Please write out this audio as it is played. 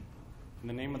In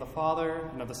the name of the Father,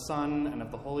 and of the Son, and of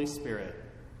the Holy Spirit.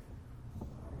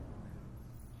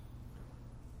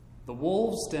 The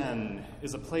wolf's den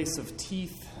is a place of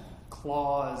teeth,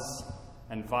 claws,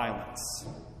 and violence.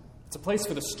 It's a place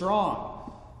for the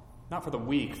strong, not for the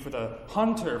weak, for the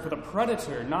hunter, for the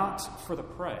predator, not for the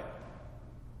prey.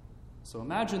 So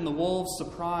imagine the wolf's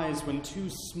surprise when two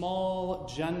small,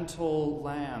 gentle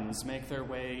lambs make their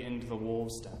way into the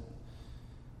wolf's den.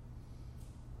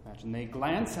 Imagine they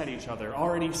glance at each other,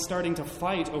 already starting to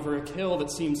fight over a kill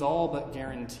that seems all but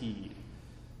guaranteed.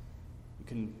 You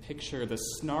can picture the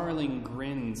snarling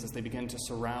grins as they begin to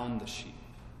surround the sheep.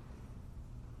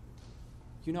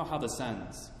 You know how this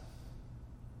ends.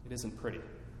 It isn't pretty.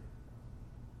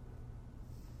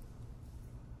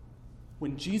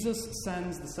 When Jesus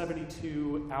sends the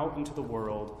 72 out into the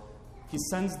world, he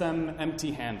sends them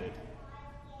empty-handed.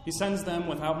 He sends them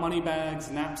without money bags,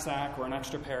 knapsack, or an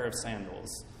extra pair of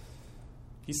sandals.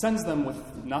 He sends them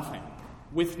with nothing.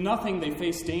 With nothing, they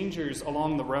face dangers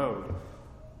along the road.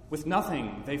 With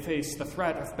nothing, they face the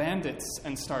threat of bandits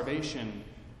and starvation.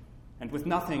 And with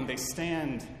nothing, they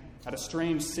stand at a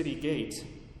strange city gate,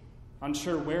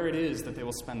 unsure where it is that they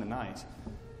will spend the night.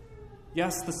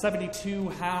 Yes, the 72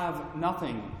 have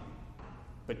nothing,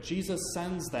 but Jesus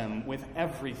sends them with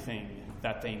everything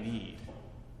that they need.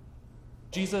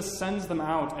 Jesus sends them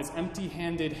out as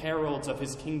empty-handed heralds of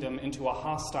his kingdom into a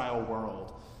hostile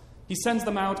world. He sends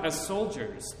them out as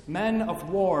soldiers, men of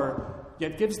war,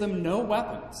 yet gives them no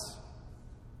weapons.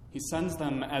 He sends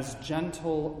them as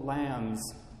gentle lambs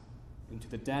into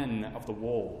the den of the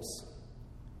wolves.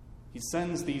 He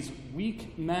sends these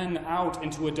weak men out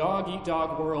into a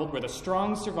dog-eat-dog world where the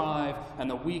strong survive and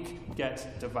the weak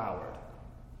get devoured.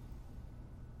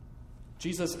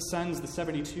 Jesus sends the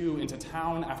 72 into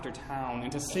town after town,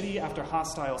 into city after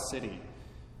hostile city.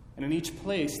 And in each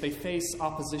place, they face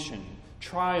opposition,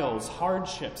 trials,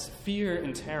 hardships, fear,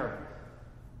 and terror.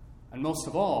 And most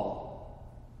of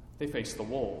all, they face the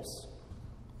wolves.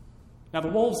 Now, the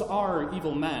wolves are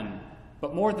evil men,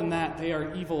 but more than that, they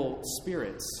are evil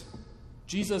spirits.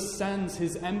 Jesus sends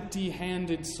his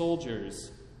empty-handed soldiers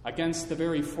against the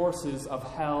very forces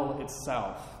of hell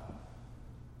itself.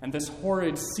 And this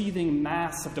horrid, seething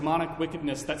mass of demonic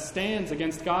wickedness that stands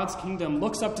against God's kingdom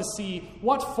looks up to see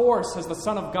what force has the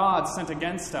Son of God sent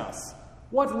against us?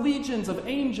 What legions of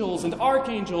angels and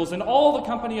archangels and all the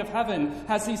company of heaven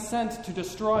has he sent to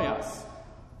destroy us?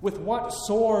 With what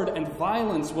sword and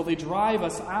violence will they drive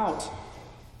us out?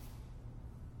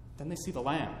 Then they see the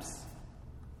lambs.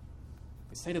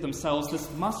 They say to themselves, this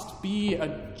must be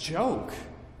a joke.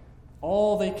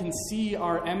 All they can see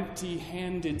are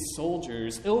empty-handed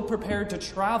soldiers, ill-prepared to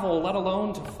travel, let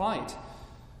alone to fight.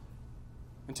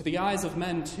 And to the eyes of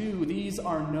men, too, these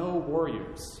are no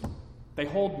warriors. They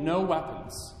hold no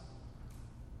weapons.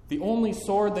 The only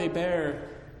sword they bear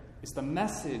is the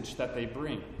message that they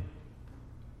bring.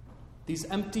 These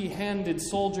empty-handed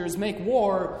soldiers make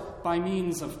war by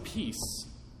means of peace.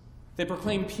 They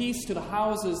proclaim peace to the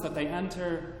houses that they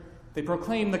enter. They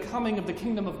proclaim the coming of the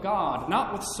kingdom of God,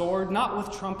 not with sword, not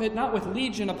with trumpet, not with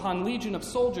legion upon legion of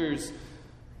soldiers,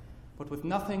 but with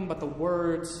nothing but the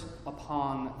words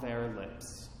upon their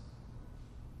lips.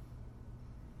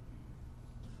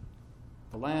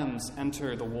 The lambs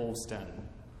enter the wolves' den.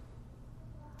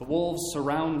 The wolves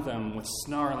surround them with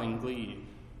snarling glee.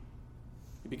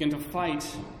 They begin to fight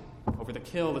over the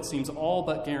kill that seems all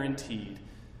but guaranteed.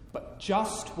 But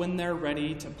just when they're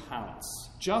ready to pounce,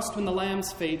 just when the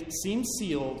lamb's fate seems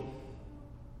sealed,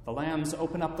 the lambs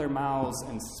open up their mouths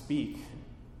and speak,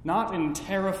 not in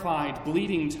terrified,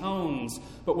 bleating tones,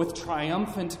 but with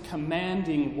triumphant,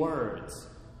 commanding words.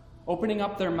 Opening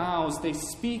up their mouths, they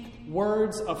speak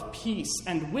words of peace,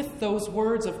 and with those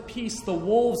words of peace, the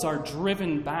wolves are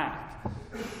driven back.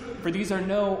 For these are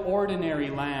no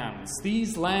ordinary lambs.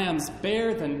 These lambs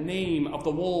bear the name of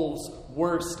the wolves'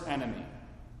 worst enemy.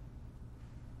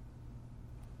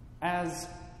 As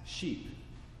sheep,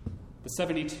 the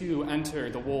 72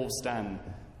 enter the wolves' den.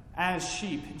 As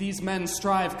sheep, these men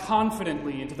strive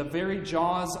confidently into the very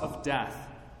jaws of death.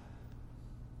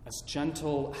 As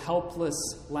gentle, helpless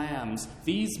lambs,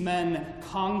 these men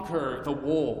conquer the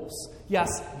wolves. Yes,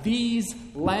 these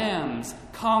lambs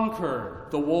conquer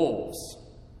the wolves.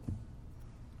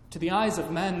 To the eyes of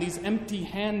men, these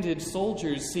empty-handed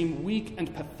soldiers seem weak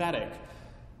and pathetic.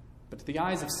 But to the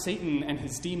eyes of Satan and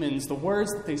his demons, the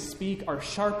words that they speak are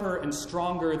sharper and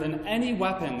stronger than any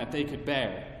weapon that they could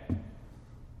bear.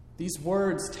 These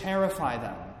words terrify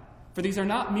them, for these are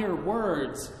not mere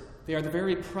words, they are the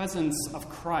very presence of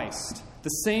Christ, the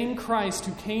same Christ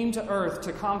who came to earth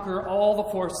to conquer all the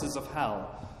forces of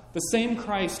hell, the same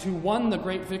Christ who won the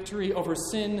great victory over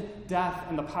sin, death,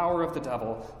 and the power of the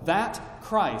devil, that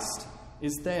Christ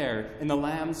is there in the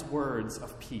Lamb's words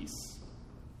of peace.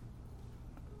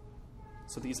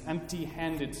 So these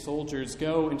empty-handed soldiers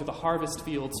go into the harvest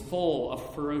fields full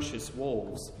of ferocious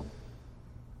wolves.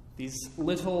 These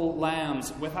little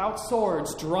lambs without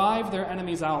swords drive their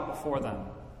enemies out before them.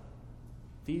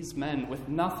 These men, with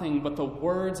nothing but the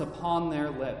words upon their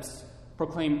lips,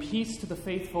 proclaim peace to the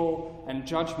faithful and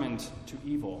judgment to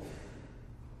evil.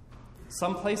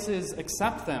 Some places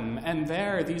accept them, and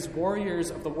there these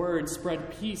warriors of the word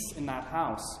spread peace in that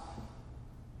house.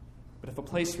 But if a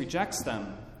place rejects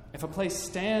them, if a place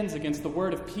stands against the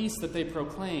word of peace that they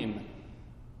proclaim,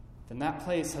 then that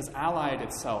place has allied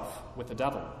itself with the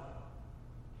devil.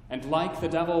 And like the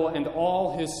devil and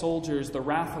all his soldiers, the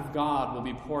wrath of God will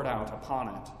be poured out upon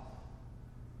it.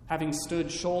 Having stood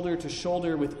shoulder to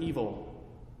shoulder with evil,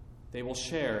 they will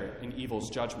share in evil's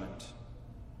judgment.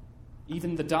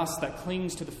 Even the dust that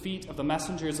clings to the feet of the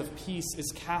messengers of peace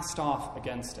is cast off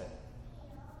against it.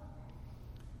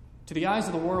 To the eyes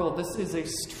of the world, this is a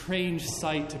strange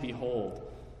sight to behold.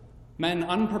 Men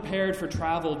unprepared for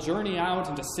travel journey out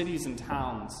into cities and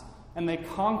towns, and they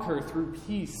conquer through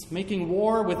peace, making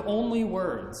war with only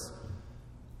words.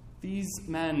 These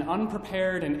men,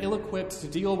 unprepared and ill-equipped to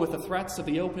deal with the threats of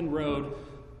the open road,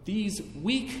 these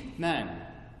weak men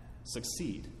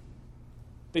succeed.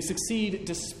 They succeed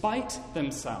despite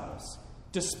themselves,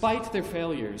 despite their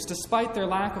failures, despite their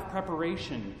lack of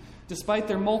preparation, despite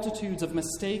their multitudes of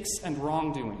mistakes and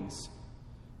wrongdoings.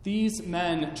 These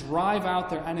men drive out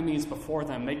their enemies before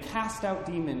them. They cast out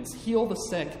demons, heal the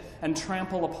sick, and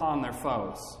trample upon their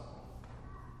foes.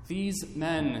 These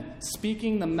men,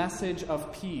 speaking the message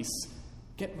of peace,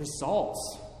 get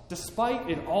results. Despite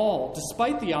it all,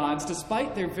 despite the odds,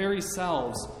 despite their very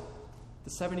selves, the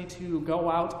 72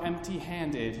 go out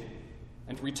empty-handed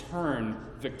and return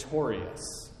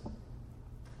victorious.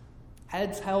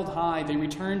 Heads held high, they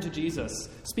return to Jesus,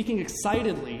 speaking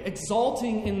excitedly,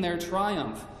 exulting in their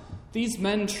triumph. These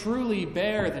men truly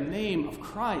bear the name of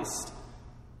Christ.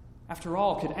 After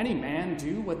all, could any man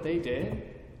do what they did?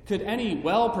 Could any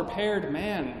well-prepared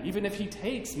man, even if he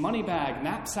takes money bag,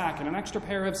 knapsack, and an extra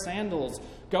pair of sandals,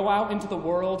 go out into the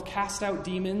world, cast out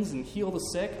demons, and heal the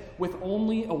sick with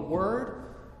only a word?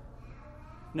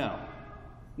 No,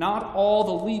 not all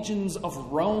the legions of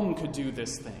Rome could do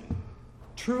this thing.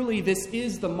 Truly, this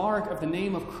is the mark of the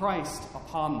name of Christ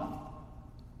upon them.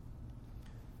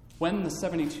 When the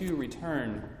 72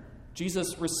 return,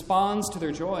 Jesus responds to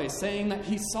their joy, saying that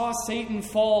he saw Satan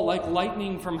fall like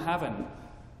lightning from heaven.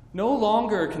 No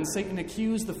longer can Satan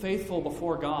accuse the faithful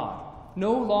before God.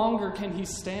 No longer can he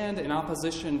stand in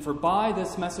opposition, for by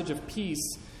this message of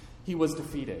peace, he was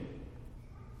defeated.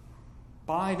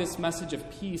 By this message of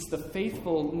peace, the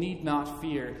faithful need not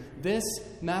fear. This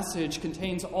message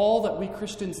contains all that we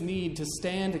Christians need to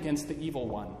stand against the evil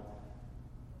one.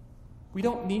 We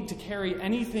don't need to carry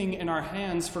anything in our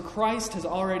hands, for Christ has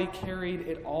already carried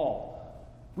it all.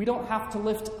 We don't have to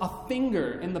lift a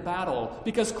finger in the battle,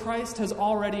 because Christ has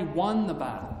already won the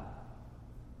battle.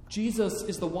 Jesus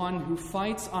is the one who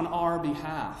fights on our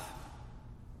behalf.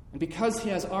 And because he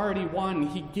has already won,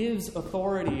 he gives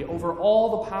authority over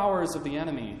all the powers of the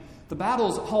enemy. The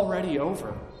battle's already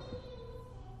over.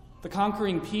 The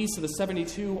conquering peace of the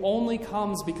 72 only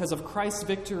comes because of Christ's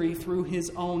victory through his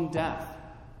own death.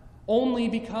 Only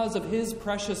because of his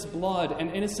precious blood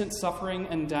and innocent suffering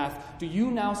and death do you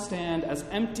now stand as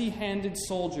empty-handed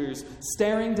soldiers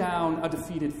staring down a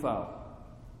defeated foe.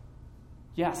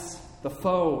 Yes, the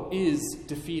foe is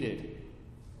defeated.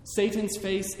 Satan's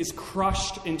face is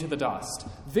crushed into the dust.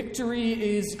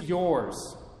 Victory is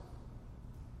yours.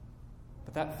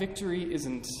 But that victory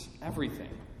isn't everything.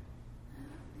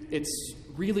 It's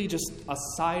really just a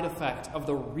side effect of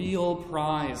the real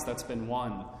prize that's been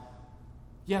won.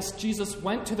 Yes, Jesus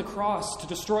went to the cross to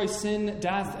destroy sin,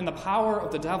 death, and the power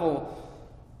of the devil,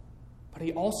 but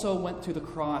he also went to the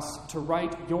cross to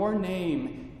write your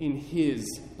name in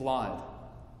his blood,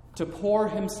 to pour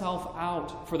himself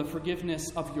out for the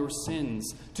forgiveness of your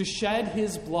sins, to shed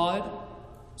his blood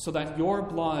so that your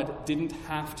blood didn't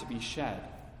have to be shed.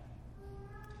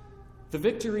 The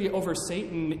victory over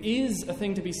Satan is a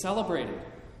thing to be celebrated,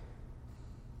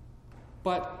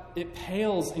 but it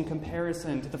pales in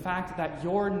comparison to the fact that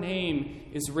your name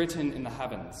is written in the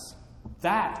heavens.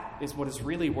 That is what is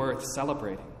really worth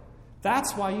celebrating.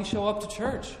 That's why you show up to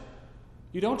church.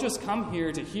 You don't just come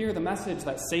here to hear the message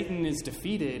that Satan is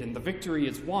defeated and the victory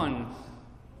is won.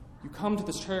 You come to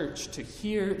this church to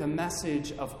hear the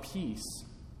message of peace,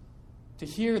 To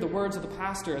hear the words of the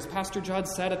pastor, as Pastor Judd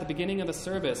said at the beginning of the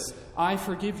service, "I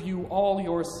forgive you all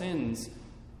your sins."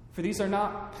 For these are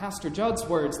not Pastor Judd's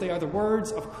words, they are the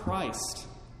words of Christ.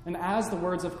 And as the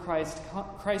words of Christ,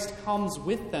 Christ comes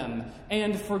with them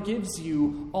and forgives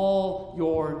you all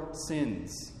your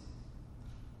sins.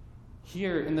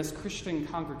 Here in this Christian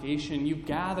congregation, you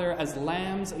gather as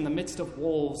lambs in the midst of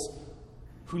wolves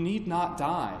who need not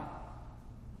die,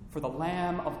 for the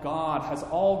Lamb of God has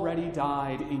already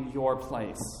died in your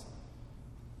place.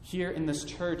 Here in this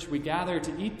church, we gather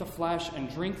to eat the flesh and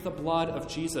drink the blood of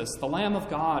Jesus, the Lamb of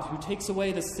God, who takes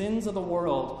away the sins of the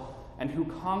world and who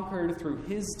conquered through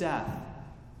his death,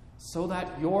 so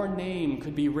that your name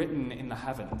could be written in the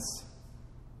heavens.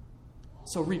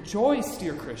 So rejoice,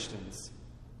 dear Christians.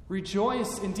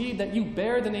 Rejoice indeed that you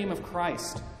bear the name of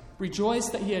Christ. Rejoice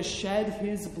that he has shed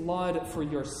his blood for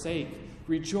your sake.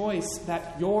 Rejoice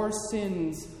that your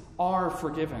sins are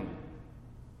forgiven.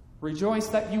 Rejoice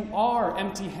that you are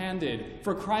empty-handed,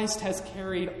 for Christ has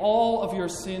carried all of your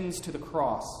sins to the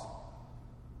cross.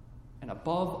 And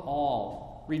above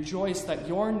all, rejoice that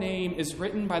your name is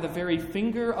written by the very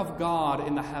finger of God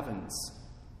in the heavens.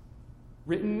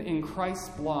 Written in Christ's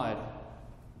blood,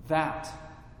 that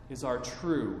is our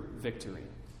true victory.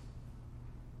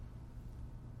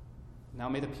 Now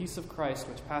may the peace of Christ,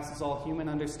 which passes all human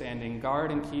understanding,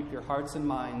 guard and keep your hearts and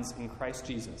minds in Christ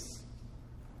Jesus.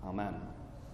 Amen.